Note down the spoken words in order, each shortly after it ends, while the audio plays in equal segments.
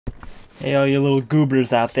Hey all you little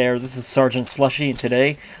goobers out there, this is Sergeant Slushy, and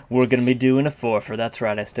today we're going to be doing a forfer. That's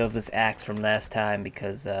right, I still have this axe from last time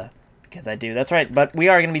because I do. That's right, but we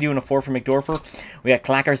are going to be doing a forfer McDorfer. We got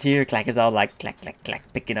clackers here, clackers all like clack, clack, clack,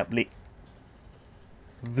 picking up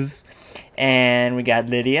and we got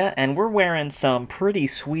Lydia, and we're wearing some pretty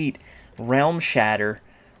sweet Realmshatter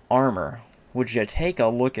armor. Would you take a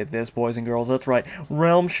look at this, boys and girls? That's right,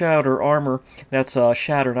 Realmshatter armor. That's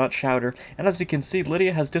shatter, not shouter. And as you can see,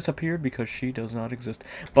 Lydia has disappeared because she does not exist.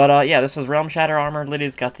 But yeah, this is Realmshatter armor.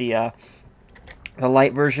 Lydia's got the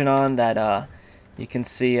light version on that you can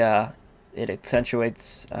see it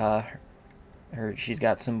accentuates her. She's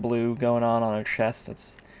got some blue going on her chest.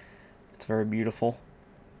 It's very beautiful.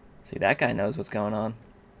 See, that guy knows what's going on.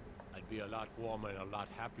 I'd be a lot warmer and a lot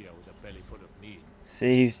happier with a belly full of meat.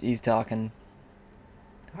 See, he's talking.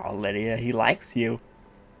 Oh, Lydia, he likes you.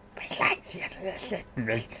 He likes you.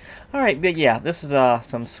 Alright, but yeah, this is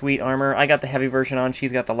some sweet armor. I got the heavy version on,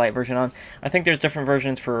 she's got the light version on. I think there's different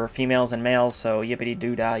versions for females and males, so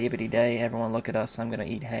yippity-doo-dah, yippity-day, everyone look at us, I'm gonna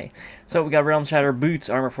eat hay. So we got Realmshatter boots,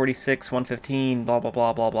 armor 46, 115, blah blah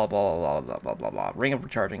blah blah blah blah blah blah blah blah blah. Ring of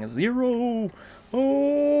recharging is 0.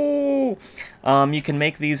 Oh! You can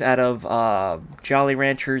make these out of Jolly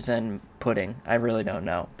Ranchers and pudding. I really don't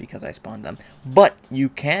know because I spawned them. But you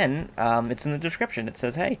can. It's in the description. It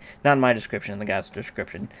says, hey. Not in my description, in the guy's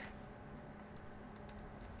description.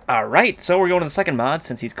 Alright, so we're going to the second mod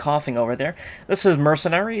since he's coughing over there. This is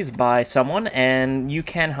Mercenaries by someone, and you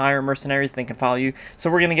can hire mercenaries, they can follow you. So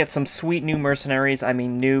we're going to get some sweet new mercenaries. I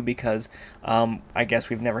mean new because I guess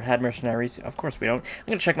we've never had mercenaries. Of course we don't. I'm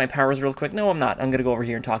going to check my powers real quick. No, I'm not. I'm going to go over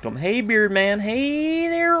here and talk to him. Hey, beard man. Hey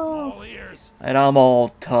there. All ears. And I'm all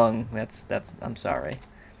tongue. I'm sorry.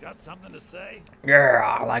 Got something to say?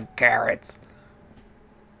 Yeah, I like carrots.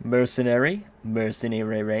 Mercenary?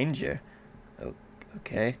 Mercenary ranger.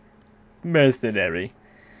 Okay. Mercenary.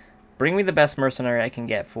 Bring me the best mercenary I can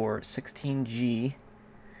get for 16G.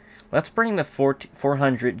 Let's bring the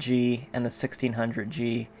 400G and the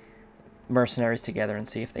 1600G mercenaries together and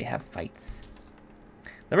see if they have fights.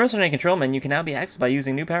 The mercenary control menu can now be accessed by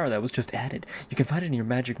using new power that was just added. You can find it in your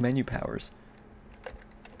magic menu powers.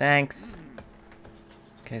 Thanks.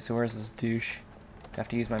 Okay, so where's this douche? I have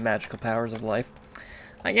to use my magical powers of life.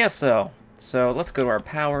 I guess so. So let's go to our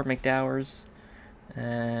power McDowers.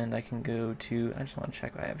 And I can go to, I just want to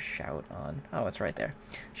check if I have shout on. Oh, it's right there.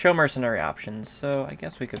 Show mercenary options. So I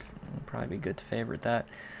guess we could probably be good to favorite that.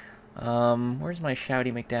 Where's my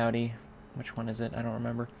shouty McDowdy? Which one is it? I don't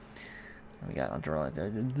remember. We got under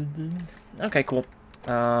there. Okay, cool.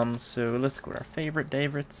 So let's go to our favorite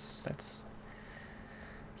favorites. That's.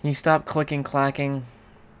 Can you stop clicking, clacking?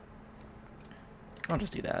 I'll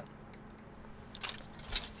just do that.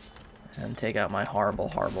 And take out my horrible,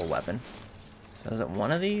 horrible weapon. So is it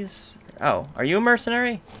one of these? Oh, are you a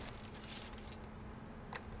mercenary?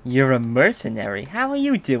 You're a mercenary? How are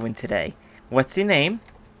you doing today? What's your name?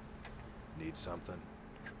 Need something?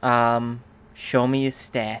 Show me your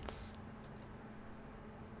stats.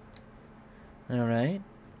 Alright.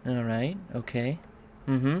 Alright. Okay.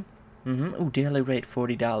 Ooh, daily rate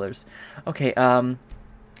 $40. Okay,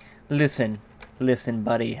 listen,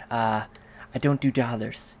 buddy. I don't do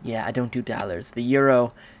dollars. Yeah, I don't do dollars. The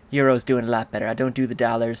Euro's doing a lot better. I don't do the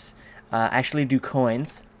dollars. I actually do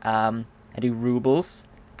coins. I do rubles.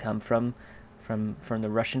 Come from the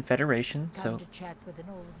Russian Federation. Time so to chat with an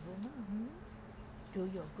old woman. Do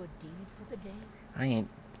your good deed for the day. I ain't.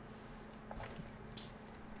 Psst.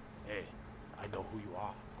 Hey, I know who you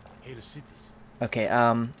are. Hey, the cities. Okay.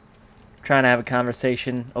 Trying to have a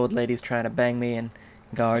conversation. Old ladies trying to bang me and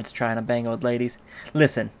guards trying to bang old ladies.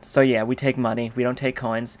 Listen, so yeah, we take money. We don't take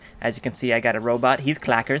coins. As you can see, I got a robot. He's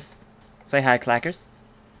Clackers. Say hi, Clackers.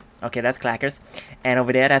 Okay, that's Clackers. And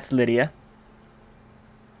over there, that's Lydia.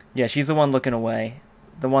 Yeah, she's the one looking away.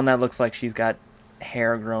 The one that looks like she's got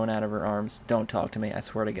hair growing out of her arms. Don't talk to me. I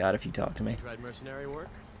swear to God, if you talk to me. Tried mercenary work?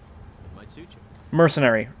 It might suit you.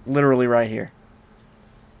 Mercenary. Literally right here.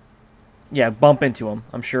 Yeah, bump into him.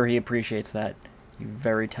 I'm sure he appreciates that. You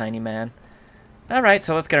very tiny man. Alright,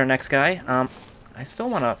 so let's get our next guy. I still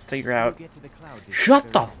want to figure out...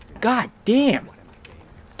 Shut the... God damn!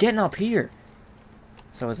 Getting up here.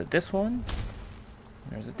 So is it this one?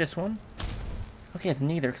 Or is it this one? Okay, it's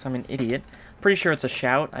neither because I'm an idiot. Pretty sure it's a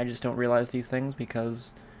shout. I just don't realize these things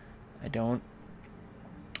because I don't...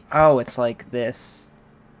 Oh, it's like this.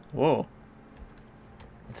 Whoa.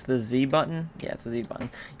 It's the Z button? Yeah, it's the Z button.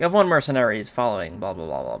 You have one mercenary is following, blah, blah,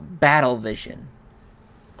 blah, blah. Battle vision.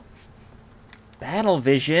 Battle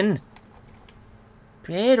vision.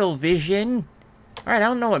 Battle vision. Alright, I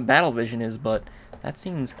don't know what battle vision is, but that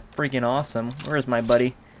seems freaking awesome. Where is my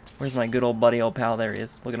buddy? Where's my good old buddy, old pal? There he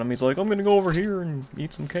is. Look at him. He's like, I'm gonna go over here and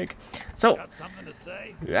eat some cake. So, Got something to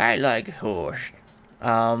say? I like horse.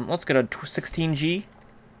 Let's get a 16G.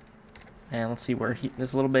 And let's see where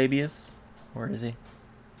this little baby is. Where is he?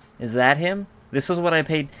 Is that him? This is what I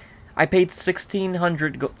paid. I paid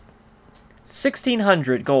 1,600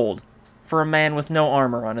 gold for a man with no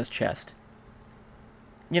armor on his chest.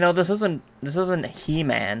 You know, this isn't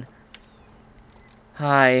He-Man.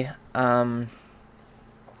 Hi,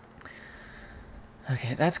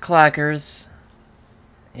 okay, that's Clackers.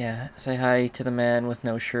 Yeah, say hi to the man with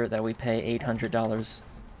no shirt that we pay $800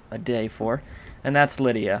 a day for. And that's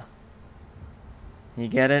Lydia. You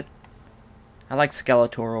get it? I like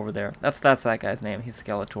Skeletor over there. That's that guy's name. He's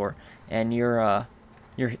Skeletor. And you're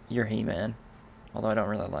He-Man. Although I don't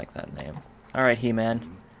really like that name. Alright,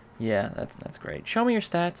 He-Man. Yeah, that's great. Show me your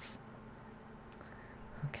stats.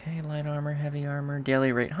 Okay, light armor, heavy armor,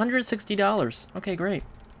 daily rate, $160. Okay, great.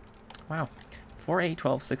 Wow. 4, 8,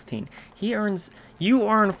 12, 16. You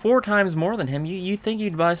earn 4 times more than him. You think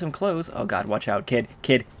you'd buy some clothes. Oh god, watch out, kid.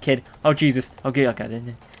 Oh Jesus. Okay, oh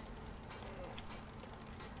god.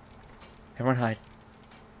 Everyone hide.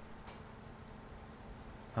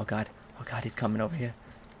 Oh god. Oh god, he's coming over here.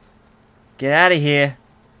 Get out of here.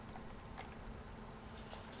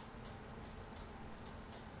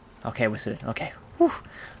 Okay, what's it? Okay. Whew.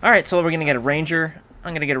 Alright, so we're gonna get a ranger.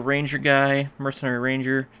 I'm gonna get a ranger guy, mercenary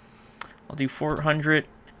ranger. I'll do 400,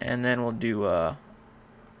 and then we'll do, oh,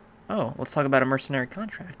 let's talk about a mercenary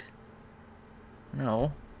contract.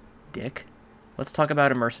 No, dick. Let's talk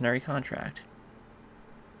about a mercenary contract.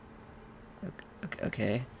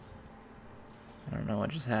 Okay. I don't know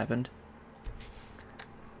what just happened.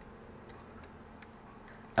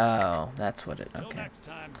 Oh, that's what it, okay.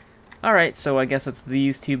 Alright, so I guess it's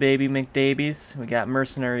these two baby McDabies. We got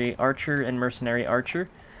Mercenary Archer and Mercenary Archer.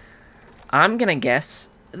 I'm gonna guess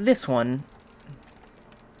this one.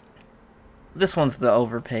 This one's the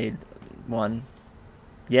overpaid one.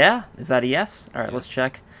 Yeah? Is that a yes? Alright, let's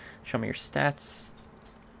check. Show me your stats.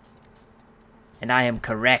 And I am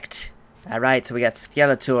correct. Alright, so we got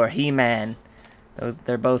Skeletor, He-Man.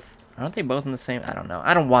 They're both... Aren't they both in the same... I don't know.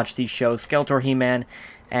 I don't watch these shows. Skeletor, He-Man.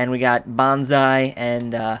 And we got Bonsai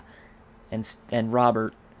and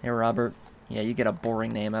Robert. Hey, Robert. Yeah, you get a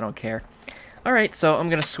boring name. I don't care. Alright, so I'm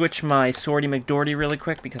going to switch my Swordy McDorty really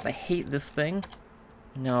quick because I hate this thing.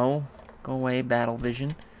 No. Go away, Battle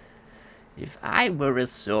Vision. If I were a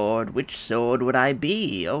sword, which sword would I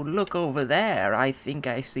be? Oh, look over there. I think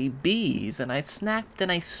I see bees. And I snapped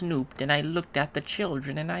and I snooped and I looked at the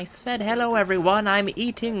children and I said, hello, everyone. I'm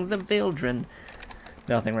eating the children.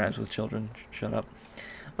 Nothing rhymes with children. Shut up.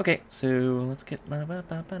 Okay, so let's get...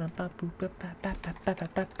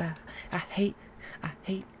 I hate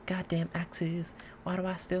goddamn axes. Why do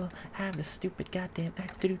I still have this stupid goddamn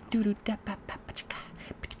axe?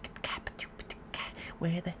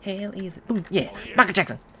 Where the hell is it? Boom, yeah, Michael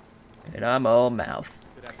Jackson. And I'm all mouth.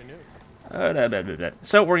 Good afternoon.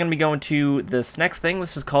 So we're going to be going to this next thing.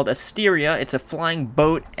 This is called Asteria. It's a flying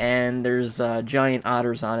boat, and there's giant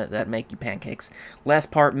otters on it that make you pancakes. Last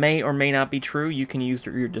part may or may not be true. You can use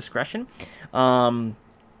your discretion.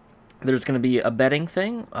 There's going to be a betting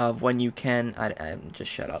thing of when you can... I just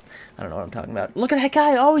shut up. I don't know what I'm talking about. Look at that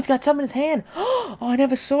guy. Oh, he's got something in his hand. Oh, I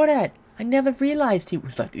never saw that. I never realized he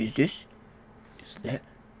was like, is there...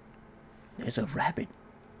 There's a rabbit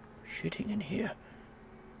shitting in here.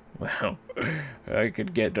 Well, I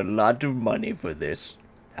could get a lot of money for this.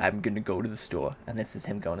 I'm gonna go to the store. And this is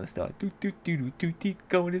him going to the store.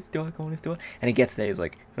 Going to the store. And he gets there, he's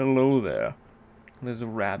like, hello there. There's a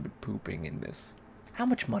rabbit pooping in this. How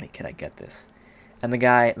much money can I get this? And the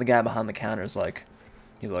guy behind the counter is like,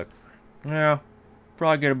 he's like, yeah,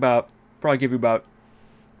 probably give you about.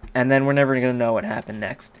 And then we're never gonna know what happened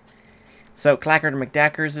next. So Clacker to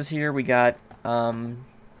McDackers is here. We got,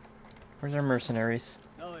 where's our mercenaries?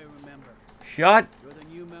 Oh, I remember. Shut! You're the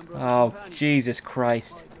new member of the Oh, company. Jesus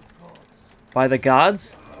Christ. By the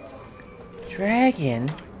gods? Dragon?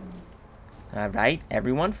 Alright,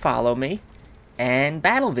 everyone follow me. And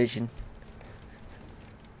battle vision.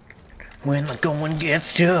 When the going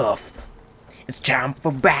gets tough, it's time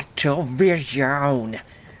for battle vision.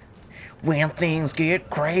 When things get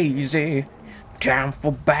crazy, time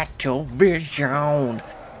for battle vision.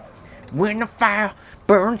 When the fire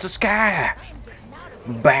burns the sky,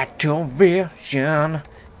 battle vision.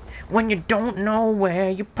 When you don't know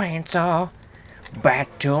where your pants are,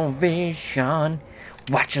 battle vision.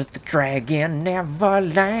 Watch as the dragon never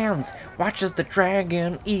lands. Watch as the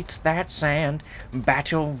dragon eats that sand.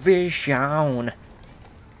 Battle vision.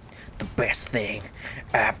 The best thing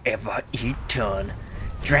I've ever eaten.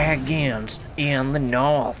 Dragons in the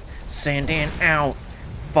north. Sending out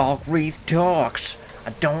fog wreath talks.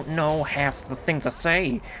 I don't know half the things I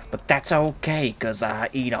say, but that's okay, 'cause I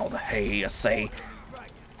eat all the hay I say.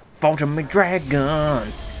 Falter me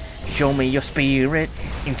dragon, show me your spirit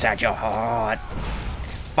inside your heart.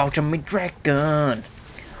 Falter me dragon,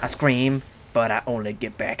 I scream, but I only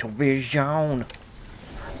get battle vision.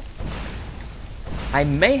 I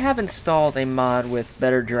may have installed a mod with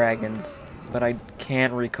better dragons, but I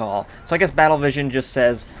can't recall. So I guess battle vision just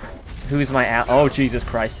says who's my oh Jesus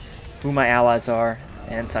Christ, who my allies are,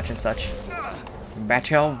 and such and such.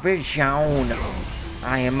 Battle vision.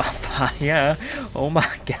 I am on fire. Oh my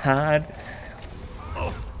god.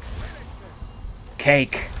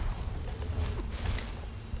 Cake.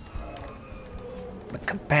 My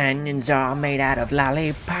companions are made out of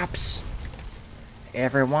lollipops.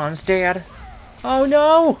 Everyone's dead. Oh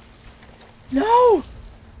no! No!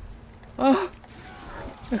 Oh.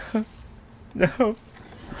 No.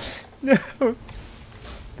 No.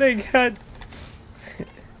 Thank God.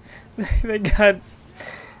 Thank God.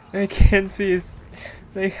 I can't see his.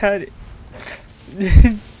 Thank God.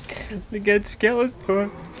 They got Skeletor.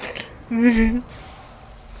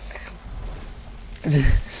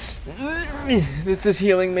 This is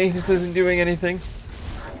healing me. This isn't doing anything.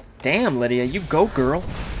 Damn, Lydia, you go, girl.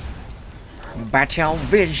 Battle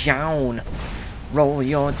vision. Roll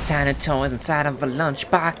your tiny toys inside of a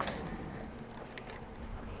lunchbox.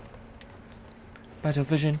 Battle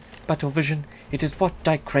vision, it is what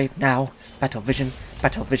I crave now. Battle vision,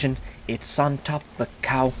 it's on top of the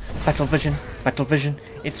cow. Battle vision,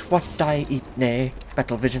 it's what I eat nay.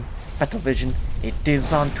 Battle vision, it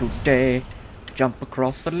is on today. Jump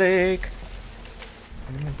across the lake.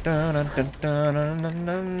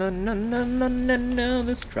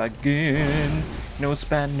 This dragon, no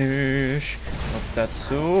Spanish, but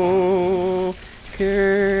that's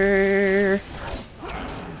okay.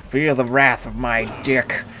 Feel the wrath of my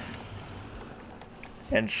dick.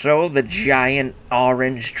 And so the giant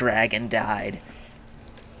orange dragon died.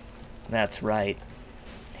 That's right.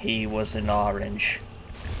 He was an orange.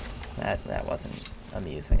 That wasn't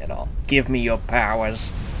amusing at all. Give me your powers.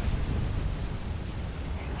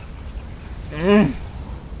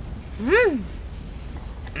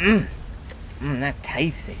 That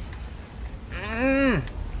tasty.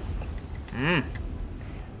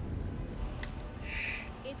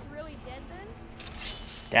 It's really dead then?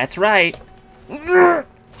 That's right.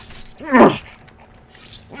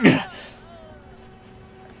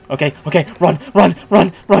 Okay, run.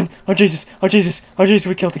 Oh Jesus,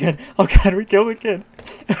 we killed again. Oh God, we killed a kid.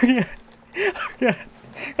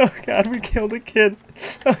 Oh God, we killed a kid.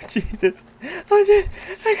 Oh Jesus. Oh Jesus.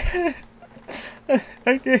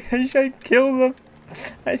 I killed him.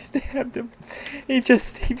 I stabbed him. He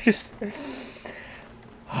just. Oh,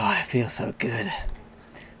 I feel so good.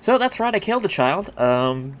 So that's right, I killed a child.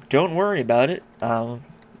 Don't worry about it.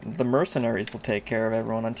 The mercenaries will take care of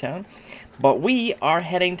everyone in town. But we are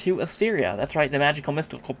heading to Asteria. That's right, the magical,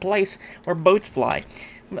 mystical place where boats fly.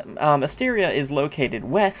 Asteria is located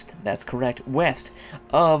west, that's correct, west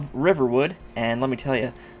of Riverwood. And let me tell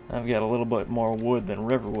you, I've got a little bit more wood than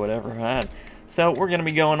Riverwood ever had. So we're going to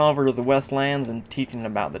be going over to the Westlands and teaching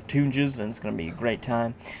about the Toonges, and it's going to be a great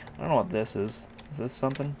time. I don't know what this is. Is this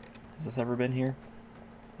something? Has this ever been here?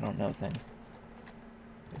 I don't know things.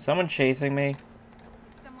 Is someone chasing me?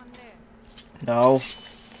 Someone there. No.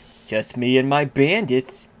 Just me and my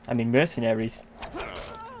bandits. I mean mercenaries.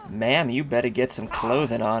 Ma'am, you better get some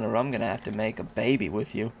clothing on or I'm gonna have to make a baby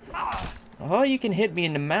with you. Oh, you can hit me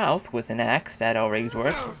in the mouth with an axe. That always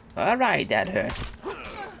works. Alright, that hurts.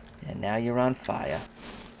 And now you're on fire.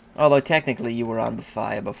 Although technically you were on the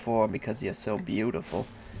fire before because you're so beautiful.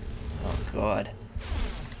 Oh God.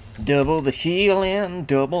 Double the healing,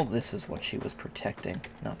 double. This is what she was protecting,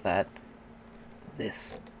 not that.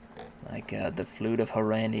 This. My God, the flute of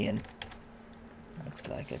Horandian. Looks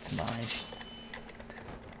like it's mine.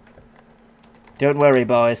 Don't worry,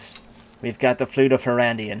 boys. We've got the flute of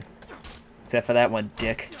Horandian. Except for that one,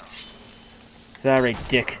 dick. Sorry,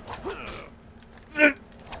 dick.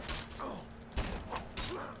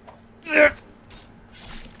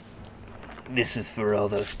 This is for all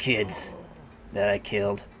those kids that I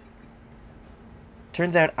killed.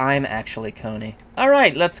 Turns out I'm actually Coney.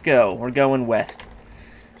 Alright, let's go. We're going west.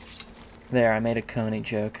 There, I made a Coney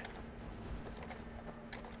joke.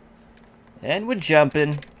 And we're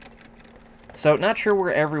jumping. So, not sure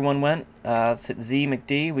where everyone went. Let's hit Z,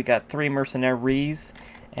 McD. We got 3 mercenaries.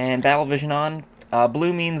 And battle vision on.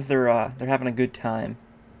 Blue means they're having a good time.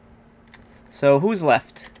 So, who's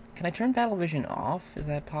left? Can I turn battle vision off? Is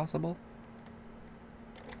that possible?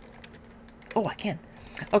 Oh, I can.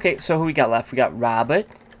 Okay, so who we got left? We got Robert,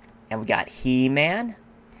 And we got He-Man.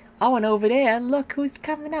 Oh, and over there, look who's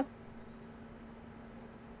coming up.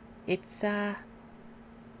 It's He-Man,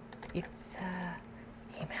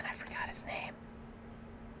 I forgot his name.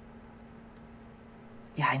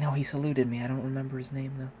 Yeah, I know he saluted me. I don't remember his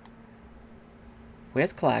name, though.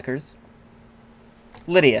 Where's Clackers?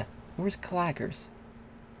 Lydia, where's Clackers?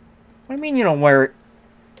 What do you mean you don't wear it?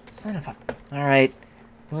 Son of a... Alright,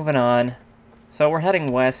 moving on. So we're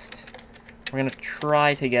heading west. We're gonna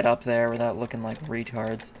try to get up there without looking like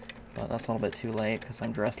retards. But that's a little bit too late, because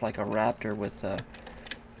I'm dressed like a raptor with, I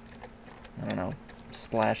don't know,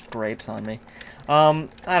 splashed grapes on me. I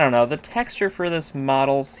don't know. The texture for this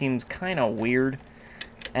model seems kind of weird.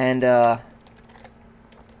 And, I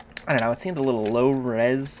don't know, it seemed a little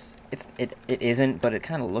low-res. It isn't, but it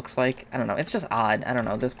kind of looks like, I don't know, it's just odd. I don't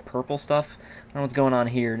know, this purple stuff, I don't know what's going on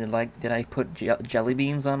here. Did I put jelly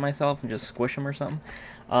beans on myself and just squish them or something?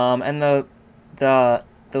 And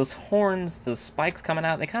those horns, the spikes coming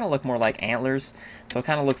out, they kind of look more like antlers. So it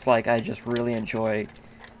kind of looks like I just really enjoy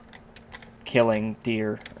killing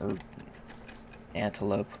deer or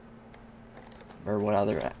antelope or what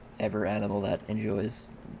other ever animal that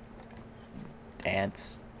enjoys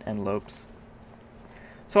ants and lopes.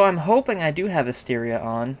 So I'm hoping I do have Asteria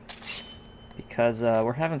on, because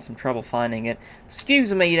we're having some trouble finding it.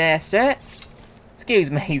 Excuse me there, sir. Excuse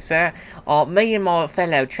me, sir. Me and my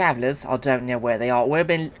fellow travellers, I don't know where they are. We've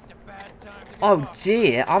been... Oh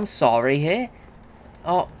dear, I'm sorry here.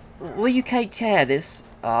 Will you take care of this,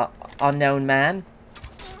 unknown man?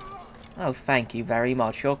 Oh, thank you very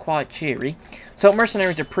much. You're quite cheery. So,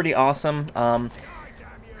 mercenaries are pretty awesome.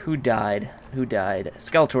 Who died? Who died?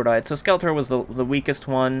 Skeletor died. So Skeletor was the weakest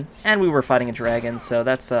one, and we were fighting a dragon, so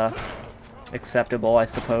that's acceptable, I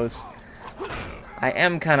suppose. I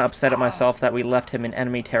am kind of upset at myself that we left him in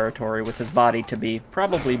enemy territory with his body to be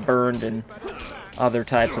probably burned and other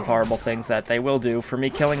types of horrible things that they will do for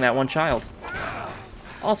me killing that one child.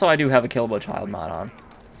 Also, I do have a killable child mod on.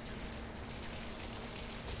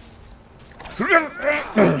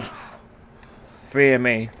 Fear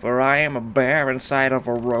me, for I am a bear inside of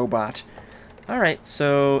a robot. Alright,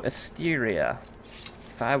 so Asteria.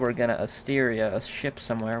 If I were gonna Asteria a ship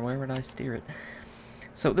somewhere, where would I steer it?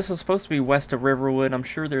 So this is supposed to be west of Riverwood. I'm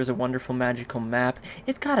sure there's a wonderful magical map.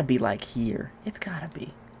 It's gotta be like here. It's gotta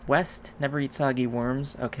be. West, never eat soggy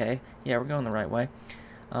worms. Okay, yeah, we're going the right way.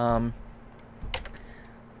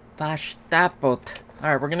 Verstapelt.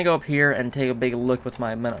 Alright, we're gonna go up here and take a big look with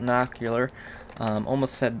my binocular.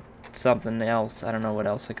 Almost said something else. I don't know what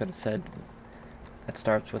else I could have said. That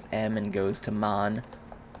starts with M and goes to Mon. I'm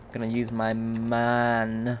gonna use my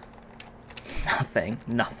man.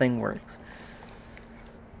 Nothing works.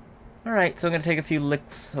 Alright, so I'm gonna take a few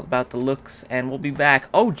licks about the looks, and we'll be back.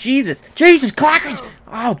 Oh, Jesus! Jesus, Clackers!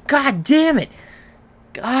 Oh, God damn it!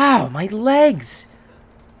 Oh, my legs!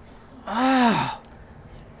 Oh.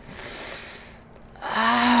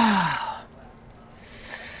 Ah.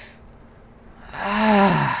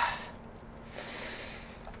 Ah.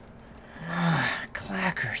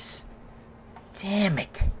 Clackers. Damn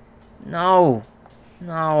it. No.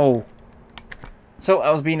 No. So, I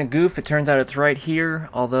was being a goof. It turns out it's right here,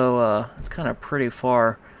 although, it's kind of pretty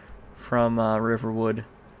far from, Riverwood.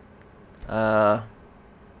 I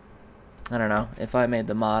don't know. If I made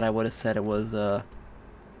the mod, I would have said it was, you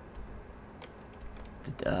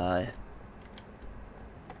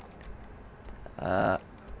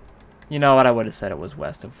know what, I would have said it was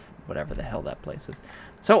west of whatever the hell that place is.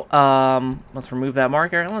 So, let's remove that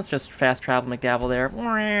marker, and let's just fast travel McDavil there.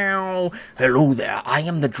 Hello there, I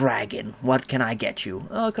am the dragon. What can I get you?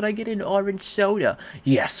 Could I get an orange soda?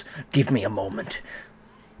 Yes, give me a moment.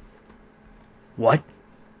 What?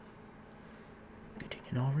 Getting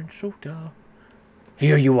an orange soda.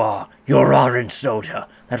 Here you are, your orange soda.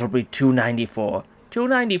 That'll be $2.94.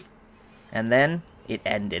 $2.90. And then it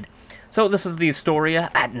ended. So this is the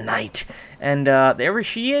Asteria at night, and there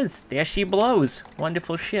she is. There she blows.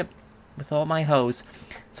 Wonderful ship with all my hoes.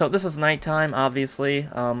 So this is nighttime, obviously.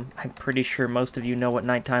 I'm pretty sure most of you know what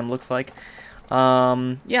nighttime looks like.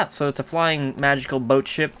 Yeah, so it's a flying magical boat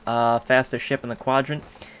ship, fastest ship in the quadrant.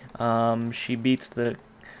 She beats the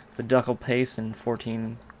Duckle pace in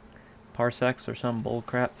 14 parsecs or some bull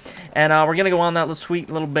crap. And we're gonna go on that little sweet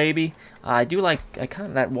little baby. I do like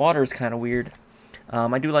that water's kind of weird.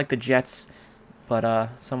 I do like the jets,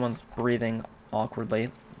 but someone's breathing awkwardly.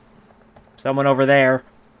 Someone over there.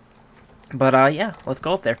 But yeah, let's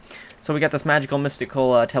go up there. So we got this magical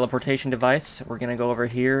mystical teleportation device. We're gonna go over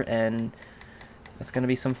here, and it's gonna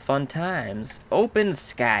be some fun times. Open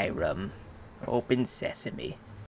Skyrim. Open Sesame.